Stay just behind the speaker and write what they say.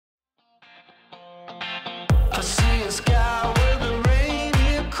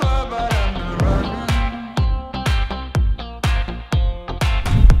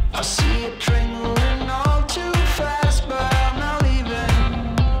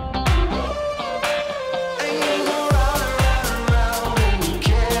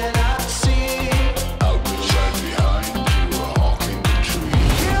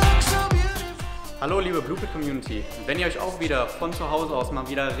Hallo liebe Bluepit Community, wenn ihr euch auch wieder von zu Hause aus mal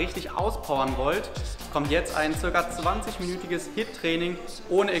wieder richtig auspowern wollt, kommt jetzt ein ca. 20-minütiges HIIT-Training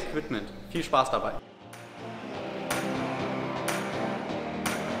ohne Equipment. Viel Spaß dabei!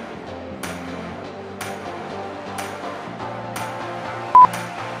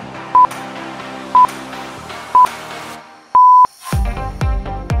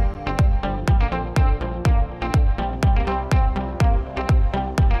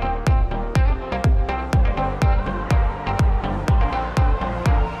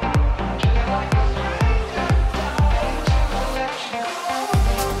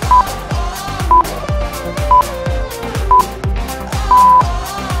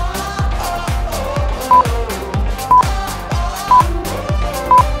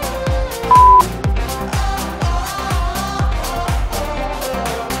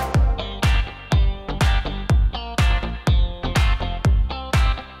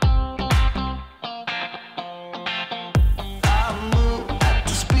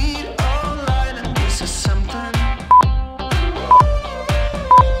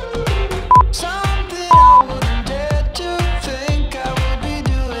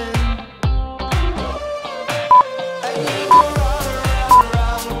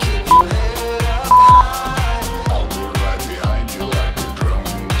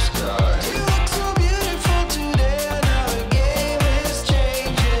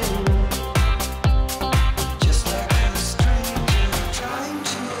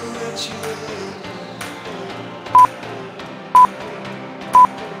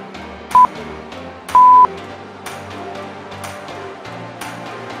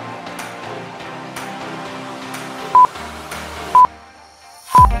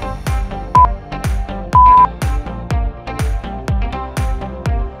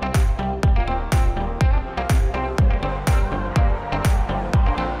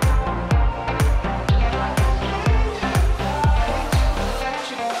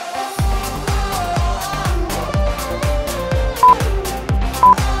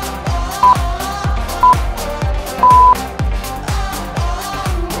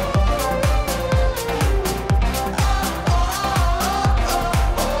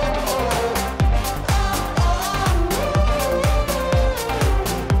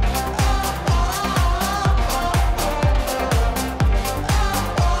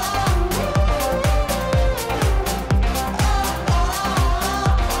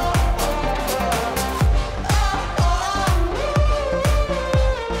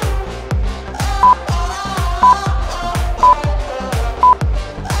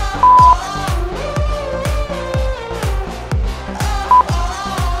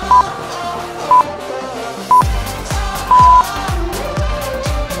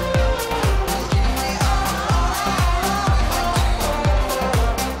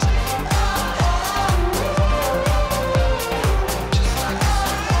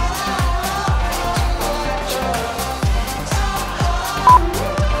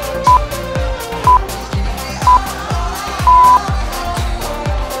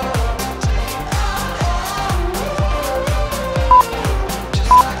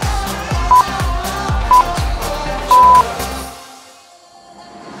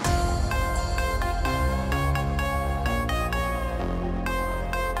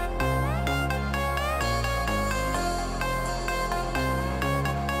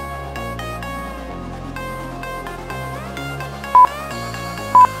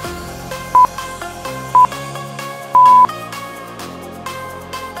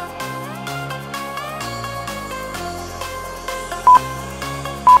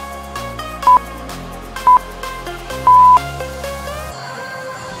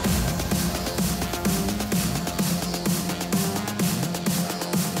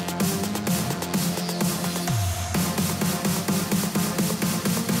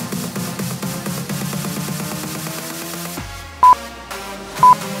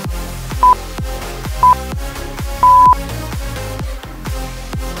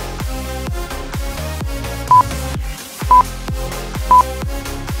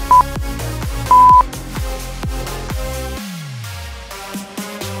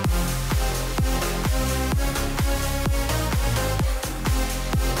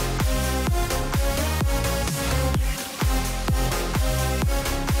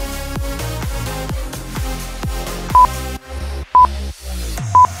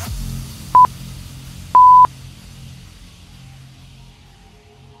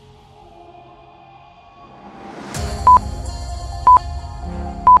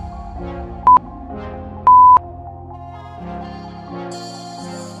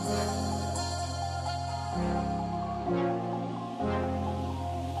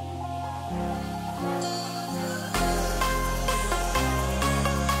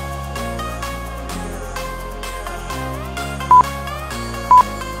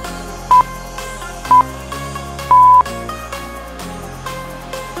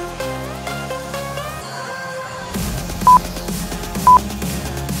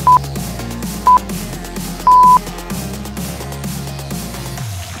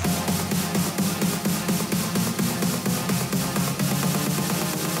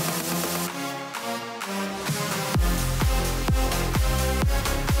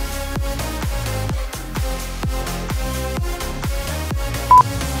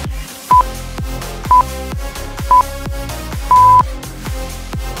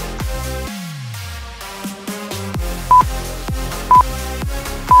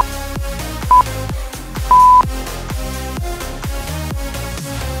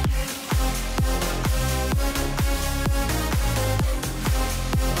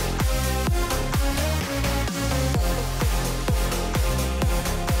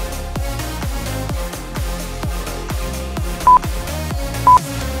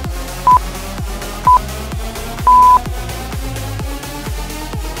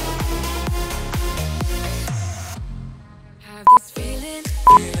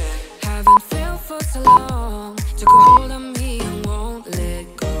 for so long, took a hold on me and won't let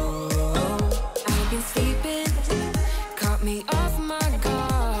go. I've been sleeping, caught me off my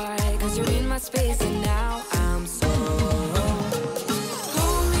guard, 'cause you're in my space and now I'm so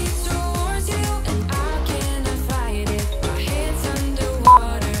pull me towards you and I cannot fight it. My head's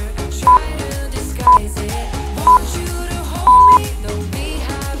underwater, I try to disguise it. Want you to hold me, though we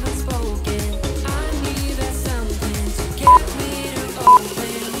haven't spoken. I need that something to get me to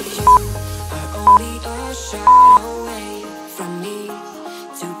open. You are only a shot away from me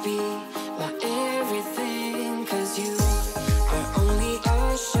to be my everything, 'cause you are only a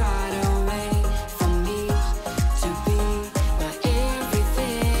shot away from me to be my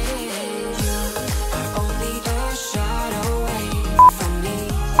everything. You are only a shot away from me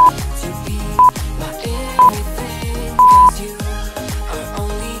to be my everything, 'cause you are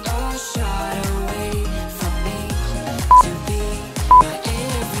only a shot away from me to be my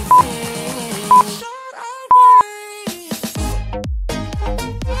everything. Shot away.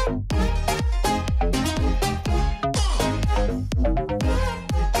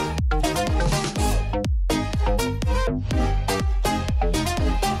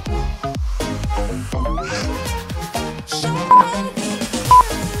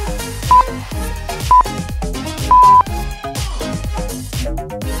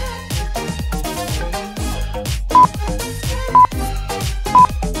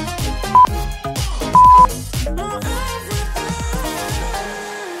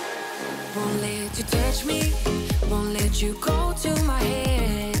 Won't let you touch me, won't let you go to my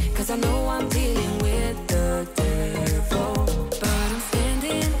head, 'cause I know I'm dealing with the devil. But I'm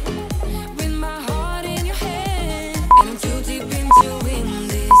standing with my heart in your hand, and I'm too deep into win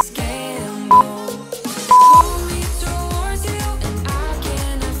this gamble. Pull me towards you and I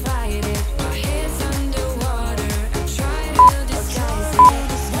cannot fight it. My head's underwater, I try to disguise it.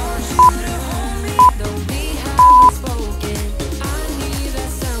 Want you to hold me, though we haven't spoken. I need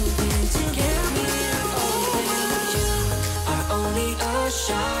that something to get me to open. You are only a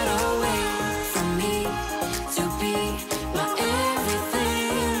shot away from me to be my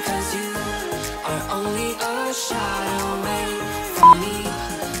everything, 'cause you are only a shot away from me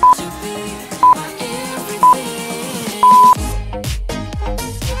to be my everything.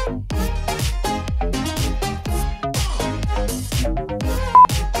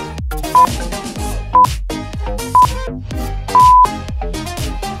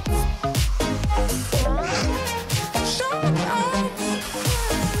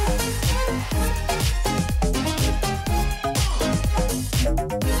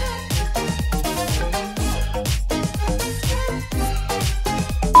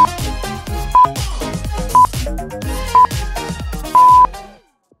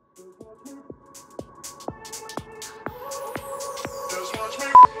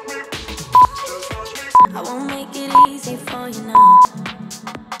 I won't make it easy for you now.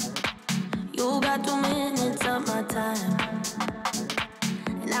 You got 2 minutes of my time,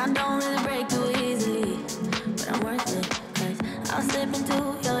 and I don't really break too easily, but I'm worth it, 'cause I'll slip into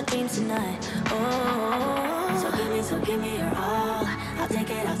your dreams tonight. Oh, so give me your all. I'll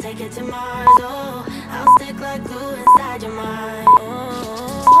take it to Mars. Oh, I'll stick like glue inside your mind.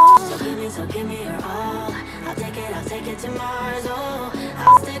 Oh, so give me your all. I'll take it to Mars. Oh,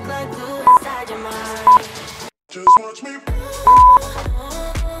 I'll stick like glue inside your mind. Just watch me.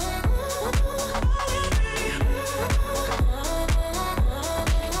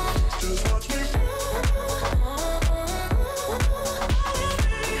 Just watch me.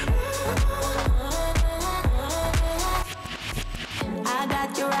 I got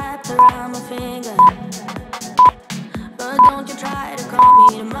you wrapped around my finger, but don't you try to call me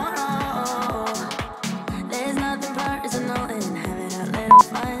tomorrow. There's nothing personal in having a little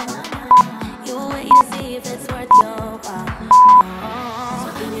fun. You wait to see if it's worth your while.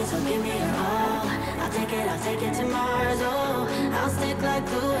 So give me your all. I'll take it to Mars. Oh, I'll stick like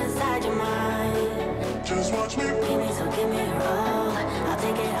glue inside your mind. Just watch me. Give me your all. I'll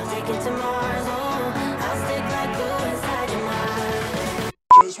take it to Mars. Oh, I'll stick like glue inside your mind.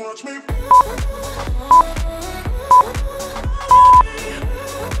 Just watch me.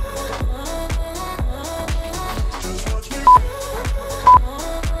 Just watch me.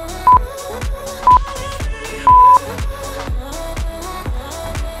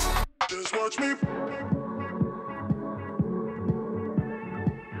 Just watch me.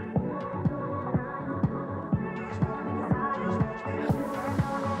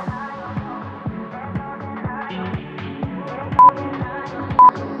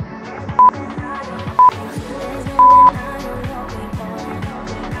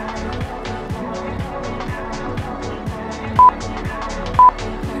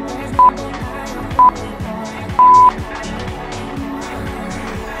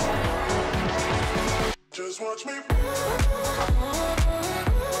 watch me.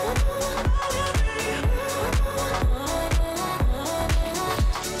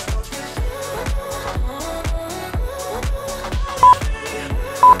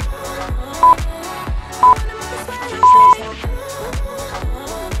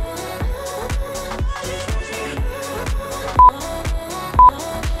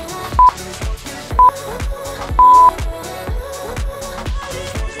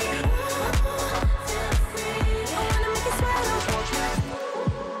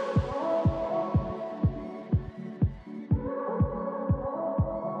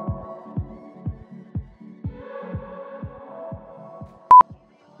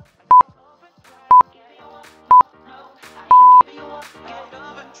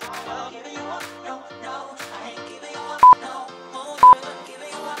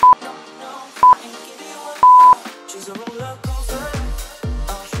 She's a roller coaster.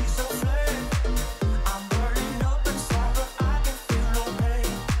 Oh, she's so flame. I'm burning up inside, but I can feel no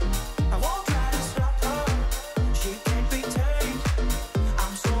pain. I won't try to stop her. She can't be tamed.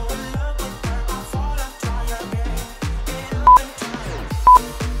 I'm so in love with her. I fall and try again. Get up and try.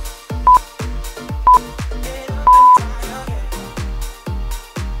 Get up and try again.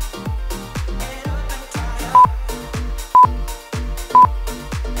 Get up and try again.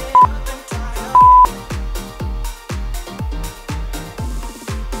 Get up and try again.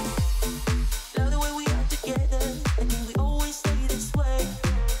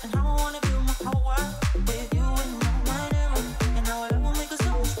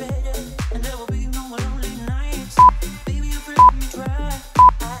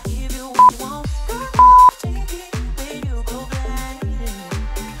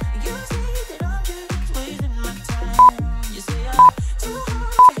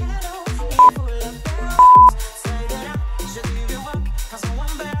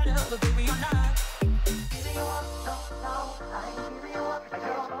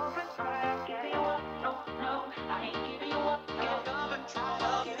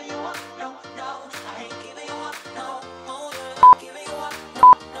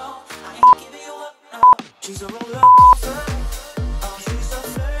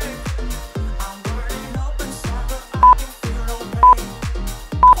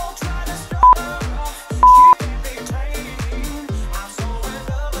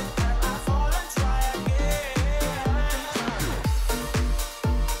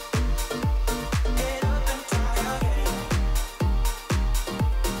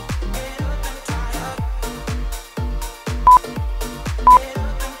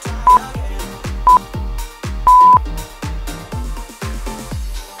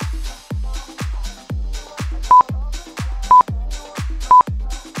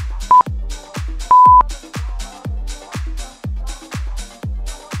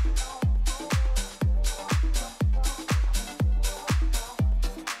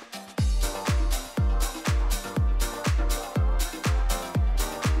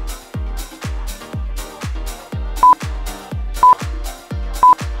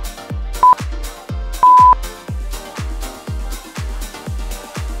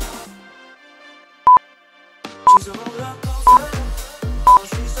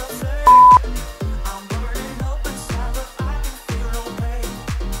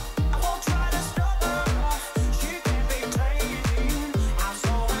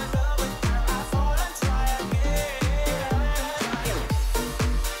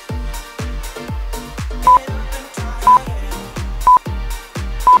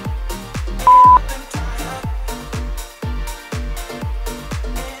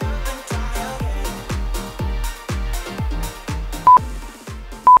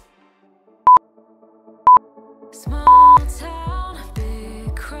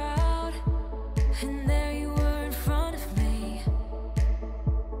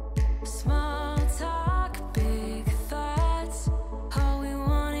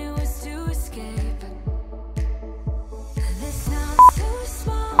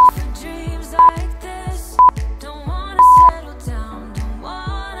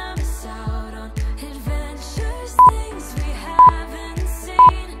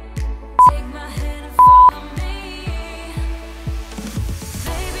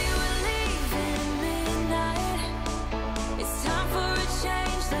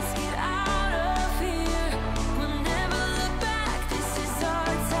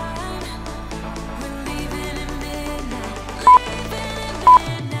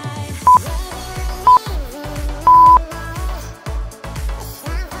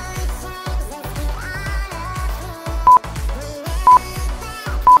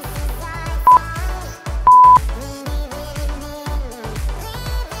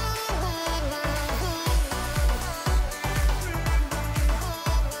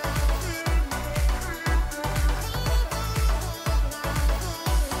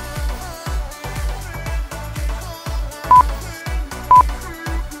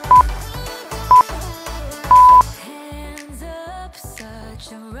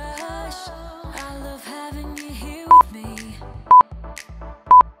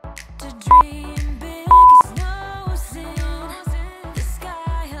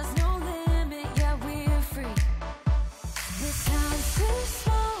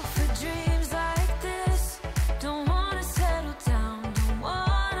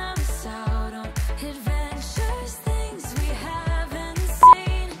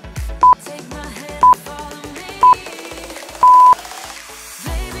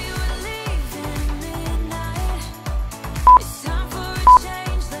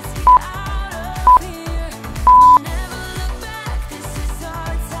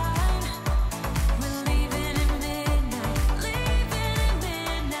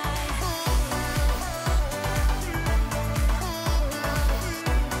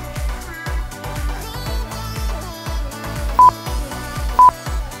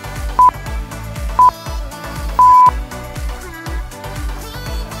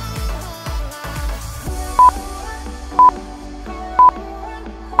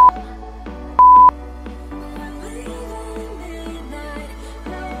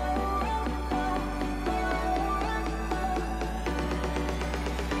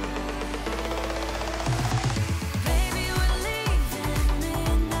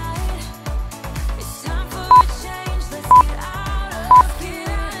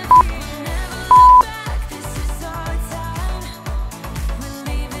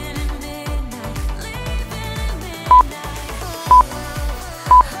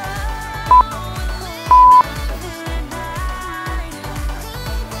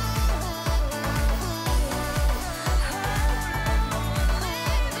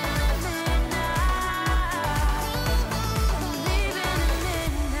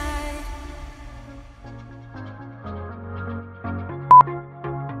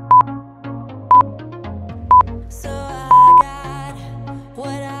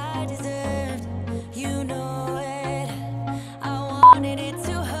 wanted it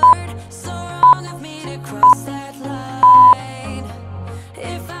to hurt. So wrong of me to cross that line.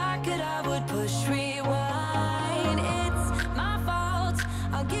 If I could, I would push rewind. It's my fault.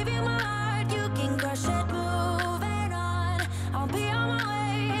 I'll give you my heart. You can crush it. Moving on. I'll be on my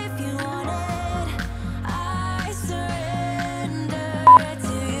way if you want it. I surrender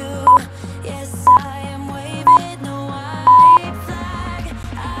to you. Yes, I am waving the white flag.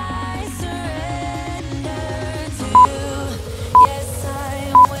 I surrender to you. Yes, I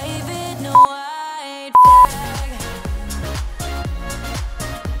am waving the white flag.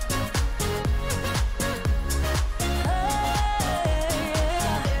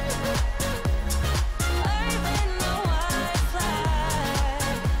 Waving the white flag.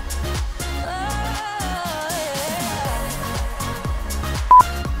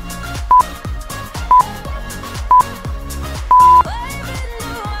 Waving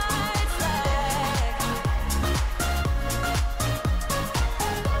the white flag.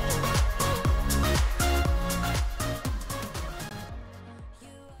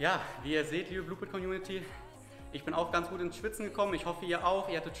 Ja, wie ihr seht, liebe Bluepit Community, ich bin auch ganz gut ins Schwitzen gekommen. Ich hoffe, ihr auch.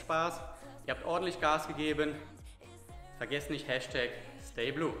 Ihr hattet Spaß. Ihr habt ordentlich Gas gegeben. Vergesst nicht Hashtag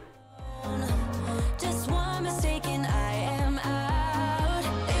StayBlue. Just one mistake and